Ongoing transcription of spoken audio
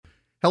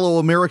Hello,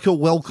 America.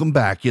 Welcome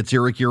back. It's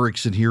Eric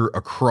Erickson here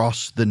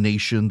across the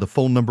nation. The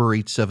phone number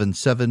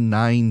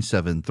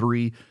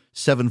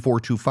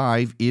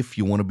 877-973-7425 if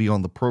you want to be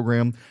on the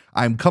program.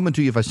 I'm coming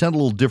to you. If I sound a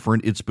little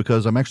different, it's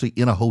because I'm actually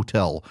in a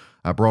hotel.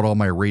 I brought all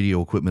my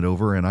radio equipment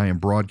over, and I am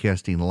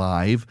broadcasting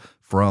live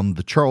from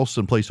the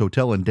Charleston Place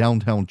Hotel in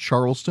downtown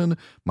Charleston.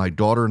 My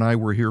daughter and I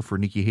were here for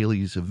Nikki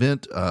Haley's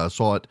event.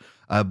 Saw it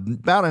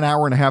about an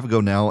hour and a half ago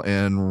now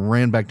and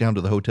ran back down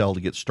to the hotel to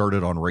get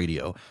started on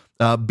radio.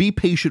 Be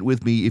patient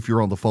with me if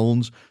you're on the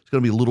phones. It's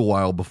going to be a little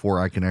while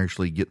before I can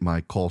actually get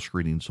my call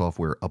screening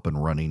software up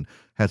and running.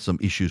 Had some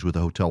issues with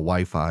the hotel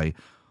Wi-Fi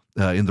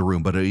in the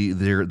room, but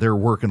they're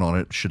working on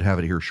it. Should have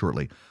it here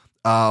shortly.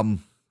 I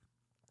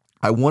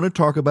want to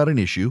talk about an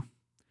issue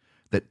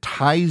that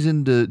ties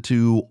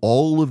into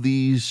all of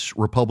these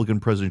Republican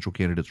presidential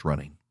candidates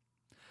running.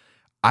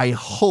 I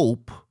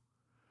hope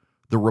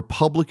the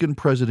Republican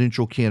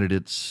presidential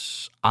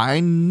candidates, I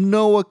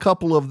know a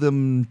couple of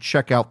them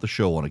check out the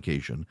show on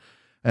occasion,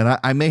 and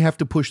I may have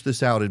to push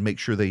this out and make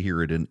sure they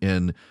hear it.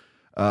 And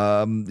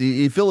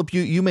Philip,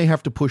 you may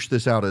have to push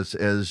this out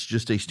as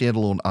just a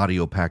standalone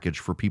audio package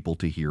for people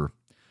to hear,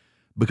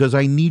 because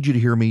I need you to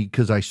hear me,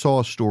 because I saw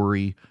a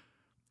story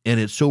and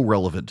it's so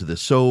relevant to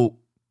this. So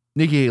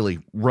Nikki Haley,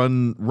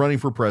 running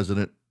for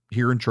president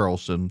here in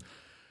Charleston,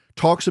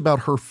 talks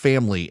about her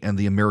family and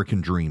the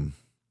American dream.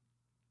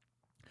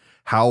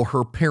 How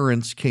her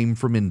parents came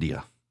from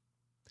India.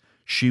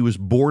 She was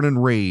born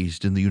and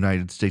raised in the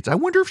United States. I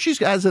wonder if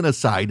she's, as an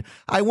aside,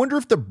 I wonder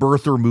if the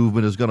birther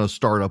movement is going to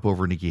start up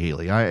over Nikki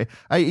Haley.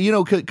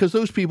 Because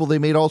those people, they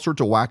made all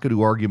sorts of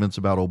wackadoo arguments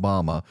about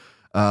Obama.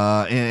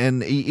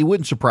 And it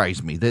wouldn't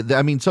surprise me.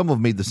 Some of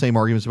them made the same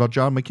arguments about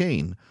John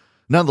McCain.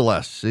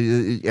 Nonetheless,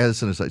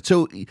 as an aside.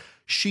 So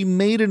she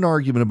made an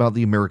argument about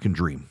the American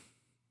dream.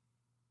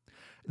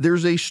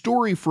 There's a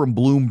story from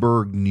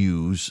Bloomberg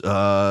News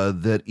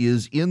that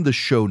is in the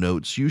show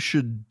notes. You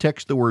should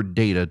text the word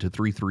data to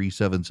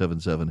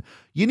 33777.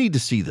 You need to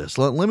see this.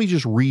 Let me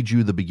just read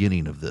you the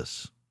beginning of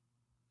this.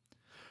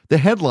 The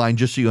headline,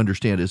 just so you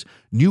understand, is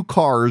 "New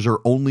cars are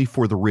only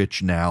for the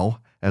rich now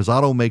as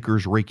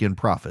automakers rake in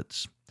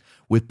profits."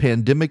 With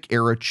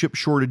pandemic-era chip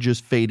shortages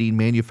fading,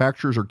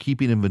 manufacturers are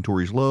keeping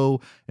inventories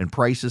low and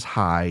prices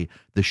high.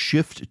 The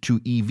shift to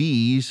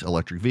EVs,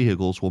 electric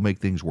vehicles, will make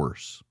things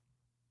worse.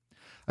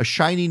 A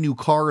shiny new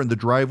car in the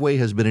driveway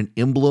has been an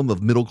emblem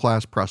of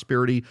middle-class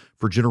prosperity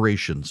for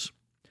generations.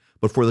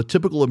 But for the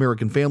typical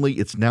American family,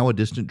 it's now a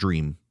distant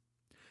dream.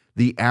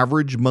 The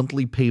average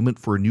monthly payment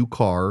for a new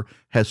car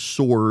has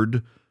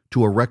soared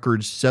to a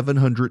record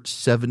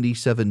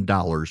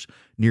 $777,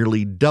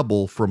 nearly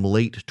double from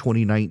late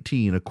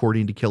 2019,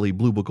 according to Kelley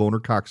Blue Book owner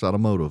Cox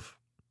Automotive.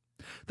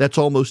 That's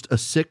almost a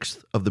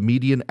sixth of the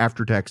median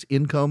after-tax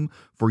income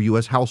for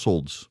U.S.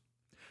 households.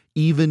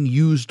 Even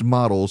used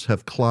models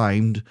have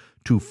climbed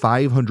to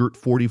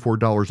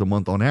 $544 a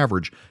month on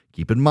average.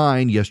 Keep in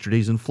mind,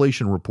 yesterday's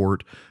inflation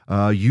report,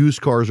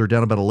 used cars are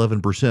down about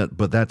 11%,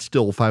 but that's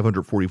still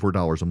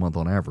 $544 a month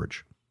on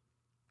average.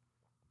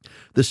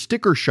 The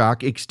sticker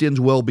shock extends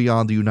well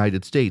beyond the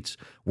United States,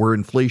 where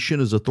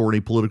inflation is a thorny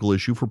political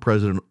issue for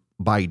President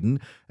Biden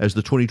as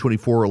the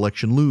 2024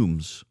 election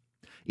looms.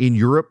 In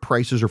Europe,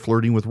 prices are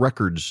flirting with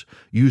records.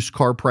 Used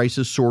car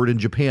prices soared in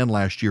Japan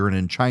last year and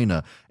in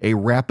China. A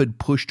rapid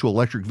push to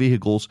electric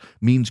vehicles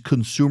means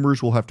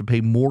consumers will have to pay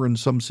more in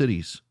some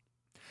cities.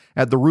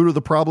 At the root of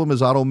the problem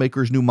is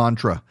automakers' new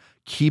mantra: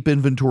 keep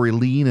inventory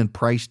lean and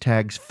price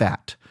tags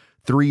fat.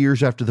 3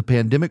 years after the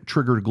pandemic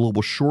triggered a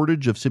global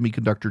shortage of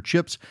semiconductor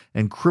chips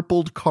and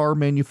crippled car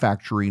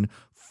manufacturing,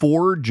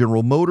 Ford,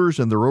 General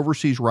Motors, and their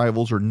overseas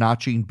rivals are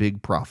notching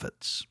big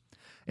profits.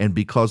 And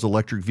because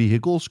electric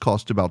vehicles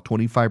cost about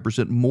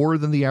 25% more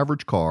than the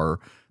average car,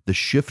 the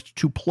shift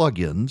to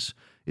plug-ins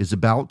is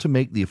about to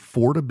make the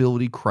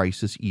affordability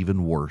crisis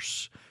even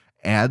worse.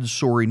 Add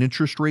soaring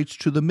interest rates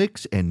to the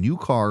mix, and new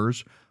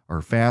cars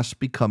are fast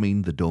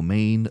becoming the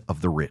domain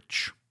of the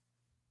rich.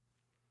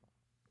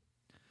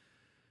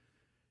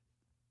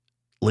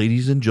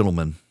 Ladies and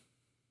gentlemen,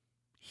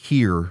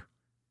 here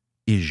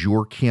is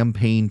your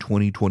campaign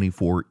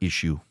 2024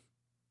 issue.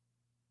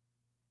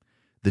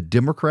 The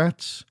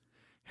Democrats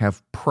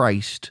have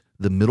priced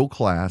the middle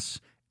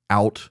class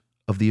out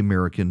of the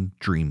American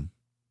dream.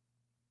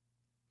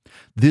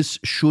 This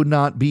should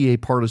not be a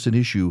partisan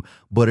issue,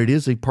 but it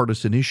is a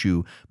partisan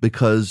issue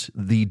because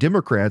the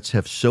Democrats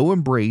have so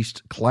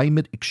embraced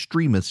climate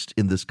extremists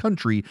in this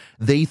country,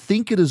 they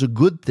think it is a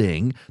good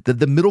thing that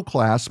the middle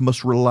class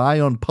must rely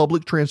on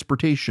public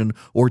transportation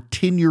or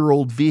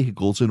 10-year-old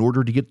vehicles in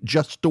order to get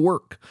just to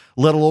work,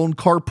 let alone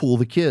carpool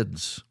the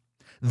kids.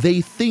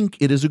 They think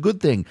it is a good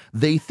thing.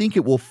 They think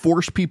it will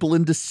force people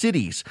into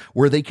cities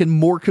where they can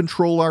more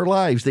control our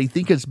lives. They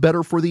think it's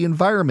better for the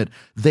environment.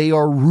 They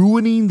are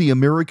ruining the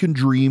American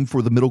dream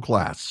for the middle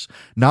class,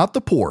 not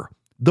the poor.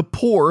 The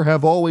poor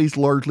have always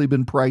largely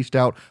been priced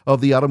out of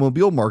the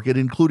automobile market,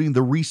 including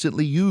the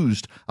recently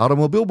used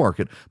automobile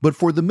market. But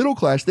for the middle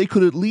class, they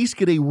could at least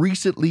get a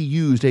recently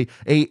used,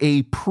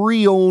 a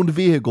pre-owned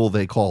vehicle,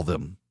 they call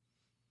them.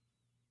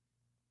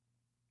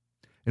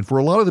 And for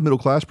a lot of the middle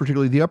class,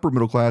 particularly the upper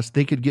middle class,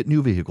 they could get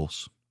new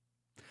vehicles.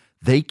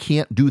 They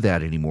can't do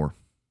that anymore.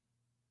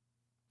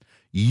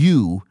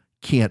 You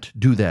can't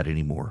do that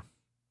anymore.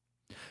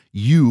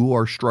 You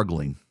are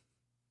struggling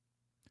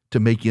to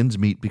make ends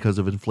meet because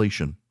of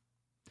inflation.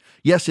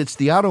 Yes, it's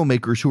the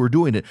automakers who are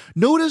doing it.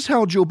 Notice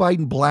how Joe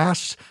Biden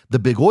blasts the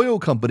big oil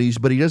companies,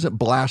 but he doesn't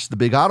blast the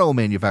big auto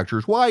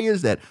manufacturers. Why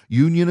is that?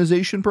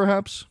 Unionization,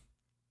 perhaps?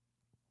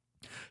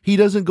 He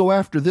doesn't go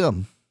after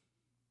them.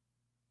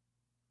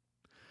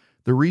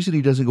 The reason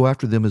he doesn't go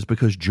after them is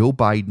because Joe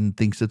Biden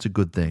thinks it's a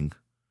good thing.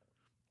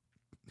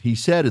 He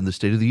said in the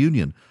State of the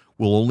Union,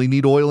 we'll only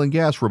need oil and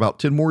gas for about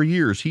 10 more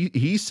years.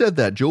 He said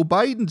that. Joe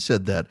Biden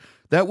said that.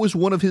 That was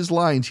one of his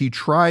lines. He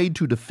tried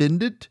to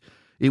defend it.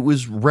 It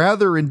was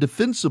rather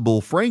indefensible,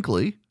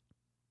 frankly.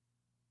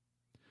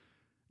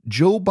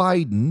 Joe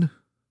Biden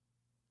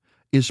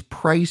is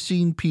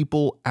pricing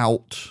people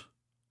out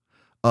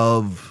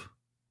of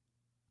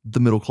the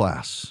middle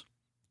class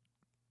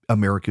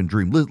American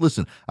dream.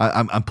 Listen,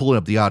 I'm pulling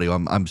up the audio.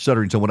 I'm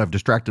stuttering somewhat. I've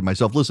distracted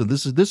myself. Listen,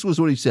 this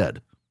was what he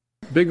said.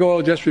 Big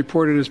Oil just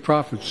reported its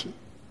profits,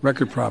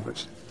 record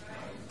profits.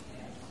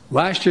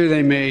 Last year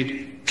they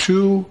made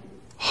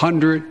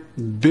 $200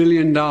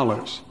 billion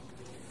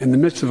in the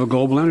midst of a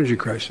global energy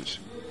crisis.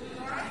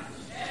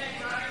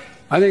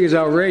 I think it's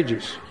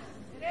outrageous.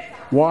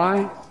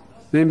 Why?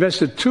 They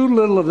invested too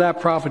little of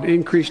that profit to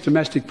increase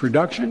domestic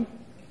production.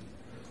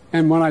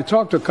 And when I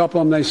talk to a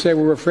couple of them, they say,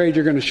 we're afraid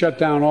you're going to shut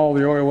down all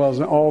the oil wells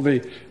and all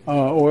the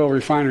oil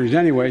refineries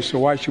anyway, so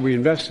why should we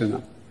invest in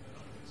them?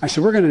 I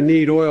said, we're going to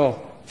need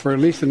oil for at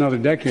least another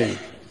decade.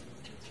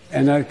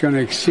 And that's going to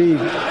exceed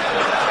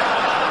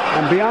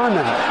and beyond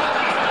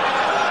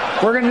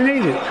that. We're going to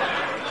need it.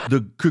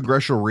 The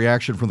congressional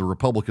reaction from the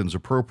Republicans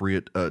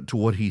appropriate to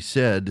what he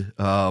said,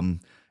 and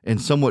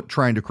somewhat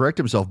trying to correct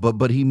himself.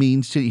 But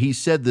he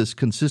said this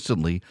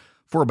consistently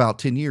for about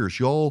 10 years.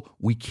 Y'all,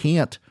 we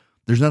can't.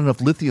 There's not enough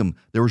lithium.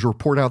 There was a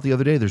report out the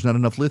other day. There's not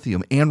enough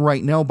lithium. And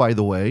right now, by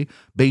the way,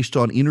 based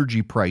on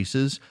energy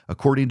prices,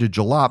 according to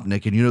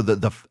Jalopnik, and you know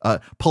the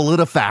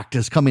PolitiFact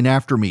is coming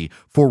after me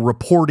for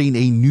reporting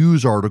a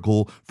news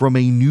article from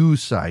a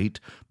news site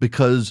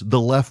because the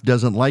left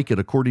doesn't like it.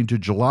 According to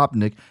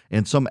Jalopnik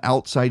and some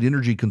outside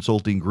energy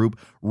consulting group,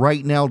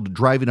 right now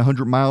driving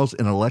 100 miles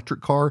in an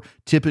electric car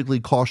typically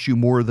costs you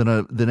more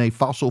than a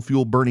fossil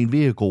fuel burning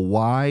vehicle.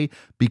 Why?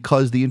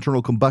 Because the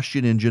internal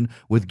combustion engine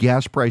with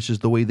gas prices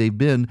the way they've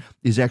been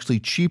is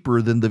actually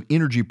cheaper than the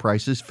energy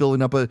prices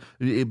powering up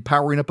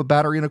a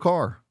battery in a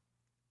car.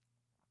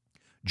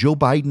 Joe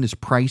Biden is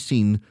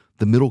pricing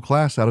the middle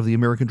class out of the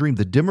American dream.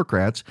 The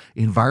Democrats'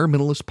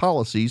 environmentalist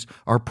policies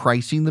are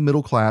pricing the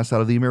middle class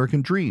out of the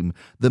American dream.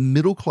 The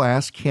middle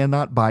class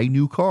cannot buy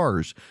new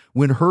cars.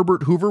 When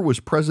Herbert Hoover was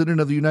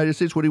president of the United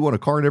States, what do you want? A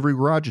car in every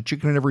garage, a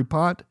chicken in every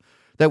pot?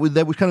 That was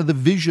kind of the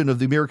vision of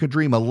the American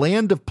dream, a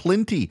land of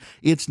plenty.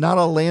 It's not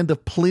a land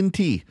of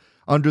plenty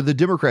under the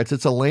Democrats.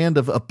 It's a land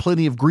of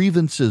plenty of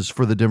grievances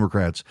for the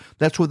Democrats.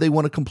 That's what they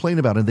want to complain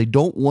about, and they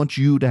don't want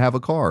you to have a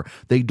car.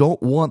 They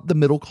don't want the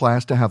middle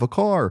class to have a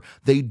car.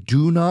 They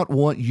do not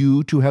want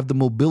you to have the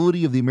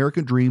mobility of the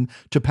American dream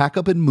to pack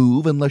up and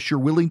move unless you're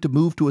willing to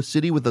move to a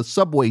city with a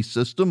subway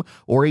system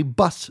or a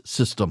bus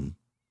system.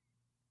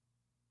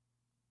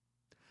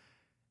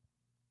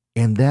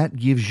 And that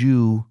gives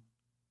you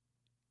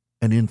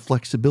an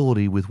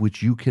inflexibility with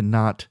which you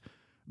cannot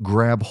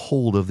grab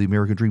hold of the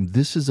American dream.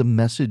 This is a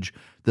message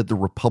that the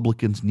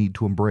Republicans need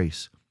to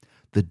embrace.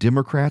 The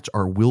Democrats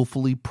are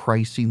willfully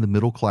pricing the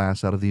middle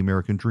class out of the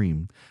American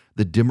dream.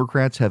 The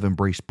Democrats have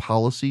embraced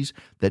policies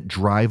that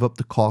drive up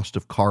the cost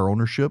of car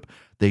ownership.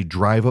 They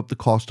drive up the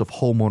cost of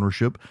home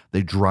ownership.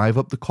 They drive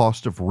up the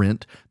cost of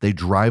rent. They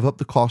drive up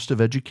the cost of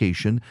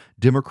education.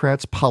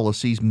 Democrats'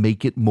 policies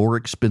make it more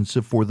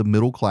expensive for the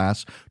middle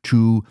class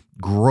to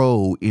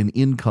grow in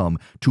income,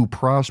 to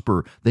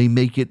prosper. They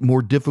make it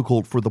more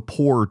difficult for the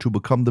poor to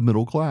become the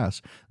middle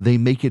class. They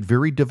make it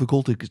very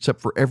difficult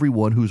except for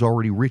everyone who's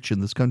already rich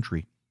in this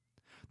country.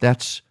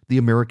 That's the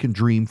American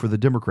dream for the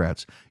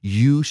Democrats.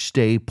 You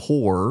stay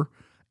poor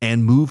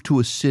and move to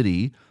a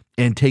city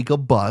and take a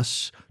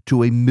bus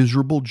to a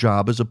miserable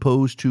job as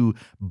opposed to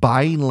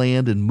buying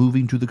land and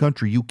moving to the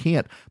country. You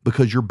can't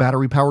because your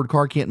battery-powered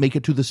car can't make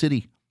it to the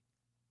city.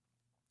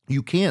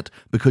 You can't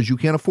because you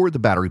can't afford the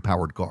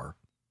battery-powered car.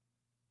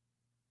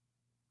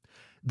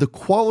 The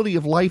quality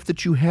of life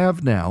that you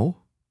have now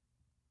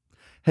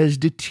has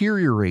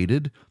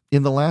deteriorated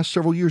in the last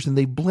several years, and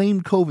they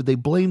blame COVID. They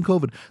blamed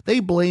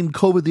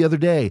COVID the other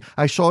day.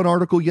 I saw an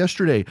article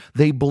yesterday.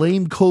 They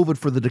blamed COVID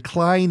for the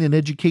decline in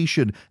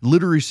education,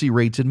 literacy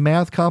rates, and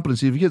math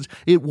competency of kids.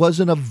 It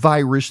wasn't a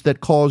virus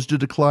that caused a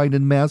decline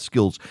in math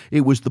skills.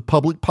 It was the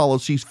public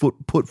policies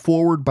put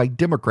forward by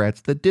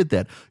Democrats that did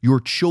that. Your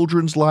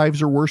children's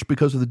lives are worse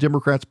because of the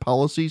Democrats'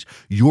 policies.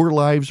 Your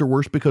lives are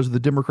worse because of the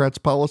Democrats'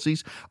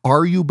 policies.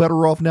 Are you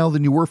better off now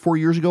than you were 4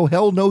 years ago?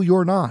 Hell no,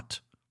 you're not.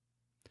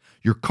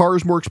 Your car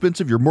is more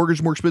expensive, your mortgage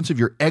is more expensive,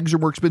 your eggs are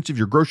more expensive,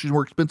 your groceries are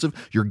more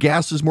expensive, your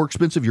gas is more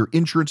expensive, your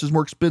insurance is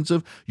more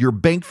expensive, your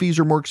bank fees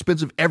are more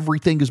expensive,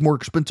 everything is more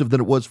expensive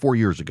than it was 4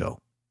 years ago.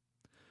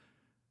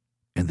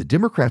 And the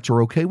Democrats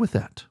are okay with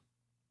that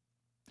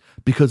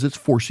because it's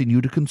forcing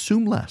you to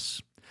consume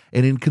less.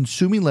 And in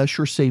consuming less,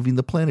 you're saving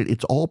the planet.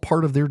 It's all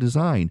part of their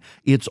design.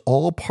 It's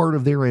all part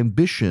of their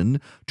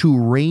ambition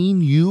to rein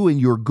you and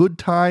your good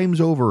times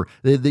over.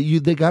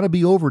 They got to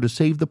be over to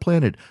save the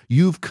planet.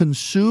 You've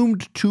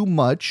consumed too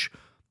much.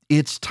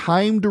 It's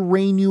time to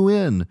rein you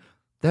in.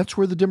 That's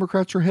where the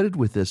Democrats are headed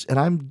with this. And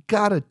I'm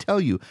got to tell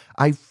you,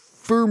 I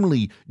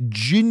firmly,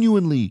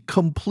 genuinely,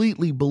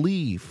 completely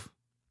believe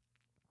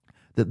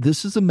that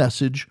this is a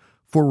message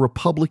for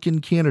Republican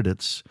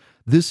candidates.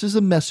 This is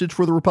a message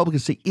for the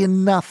Republicans. Say,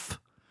 enough.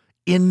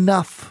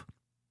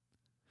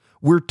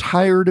 We're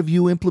tired of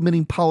you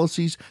implementing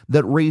policies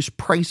that raise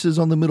prices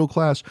on the middle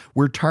class.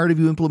 We're tired of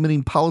you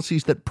implementing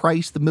policies that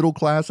price the middle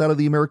class out of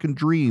the American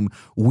dream.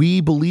 We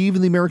believe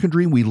in the American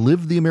dream. We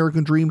live the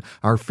American dream.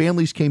 Our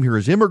families came here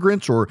as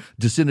immigrants or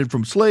descended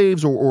from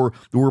slaves or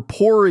were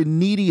poor and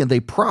needy, and they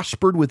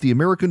prospered with the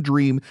American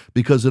dream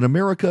because in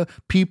America,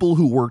 people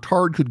who worked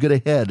hard could get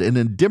ahead. And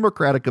in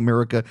democratic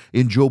America,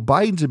 in Joe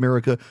Biden's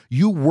America,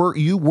 you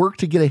work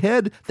to get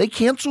ahead, they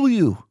cancel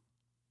you.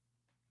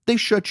 They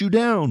shut you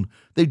down.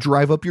 They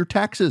drive up your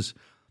taxes.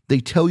 They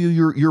tell you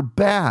you're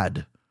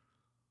bad.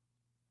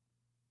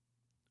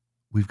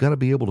 We've got to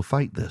be able to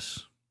fight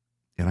this.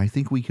 And I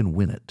think we can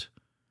win it.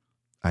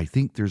 I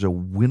think there's a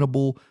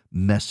winnable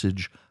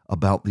message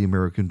about the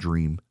American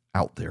dream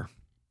out there.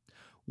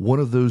 One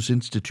of those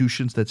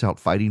institutions that's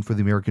out fighting for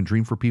the American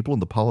dream for people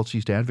and the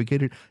policies to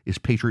advocate it is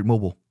Patriot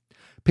Mobile.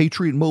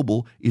 Patriot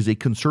Mobile is a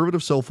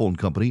conservative cell phone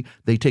company.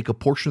 They take a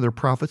portion of their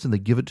profits and they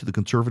give it to the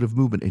conservative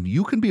movement. And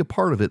you can be a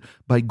part of it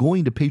by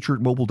going to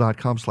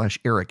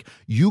patriotmobile.com/Eric.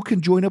 You can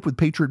join up with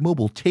Patriot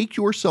Mobile, take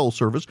your cell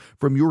service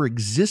from your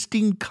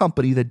existing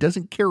company that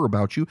doesn't care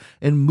about you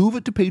and move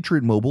it to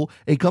Patriot Mobile,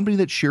 a company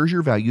that shares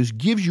your values,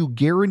 gives you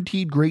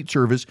guaranteed great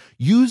service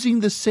using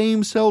the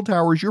same cell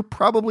towers you're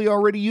probably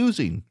already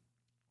using.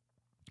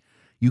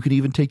 You can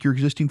even take your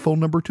existing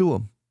phone number to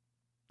them.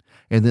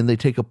 And then they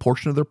take a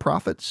portion of their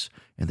profits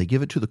and they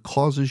give it to the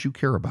causes you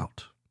care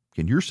about.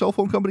 Can your cell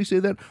phone company say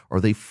that?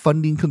 Are they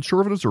funding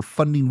conservatives or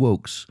funding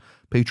wokes?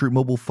 Patriot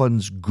Mobile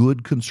funds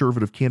good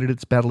conservative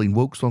candidates battling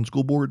wokes on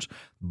school boards,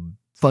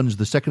 funds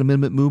the Second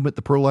Amendment movement,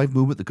 the pro-life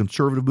movement, the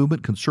conservative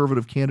movement,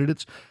 conservative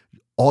candidates.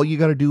 All you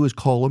got to do is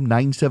call them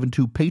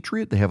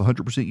 972-PATRIOT. They have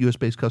 100%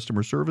 U.S.-based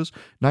customer service,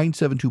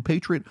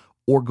 972-PATRIOT,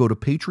 or go to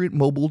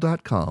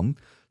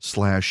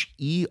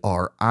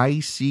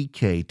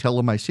patriotmobile.com/ERICK. Tell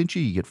them I sent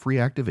you. You get free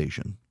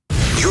activation.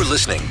 You're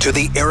listening to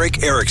The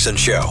Eric Erickson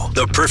Show,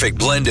 the perfect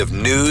blend of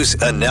news,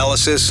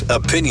 analysis,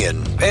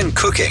 opinion, and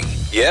cooking.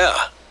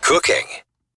 Yeah, cooking.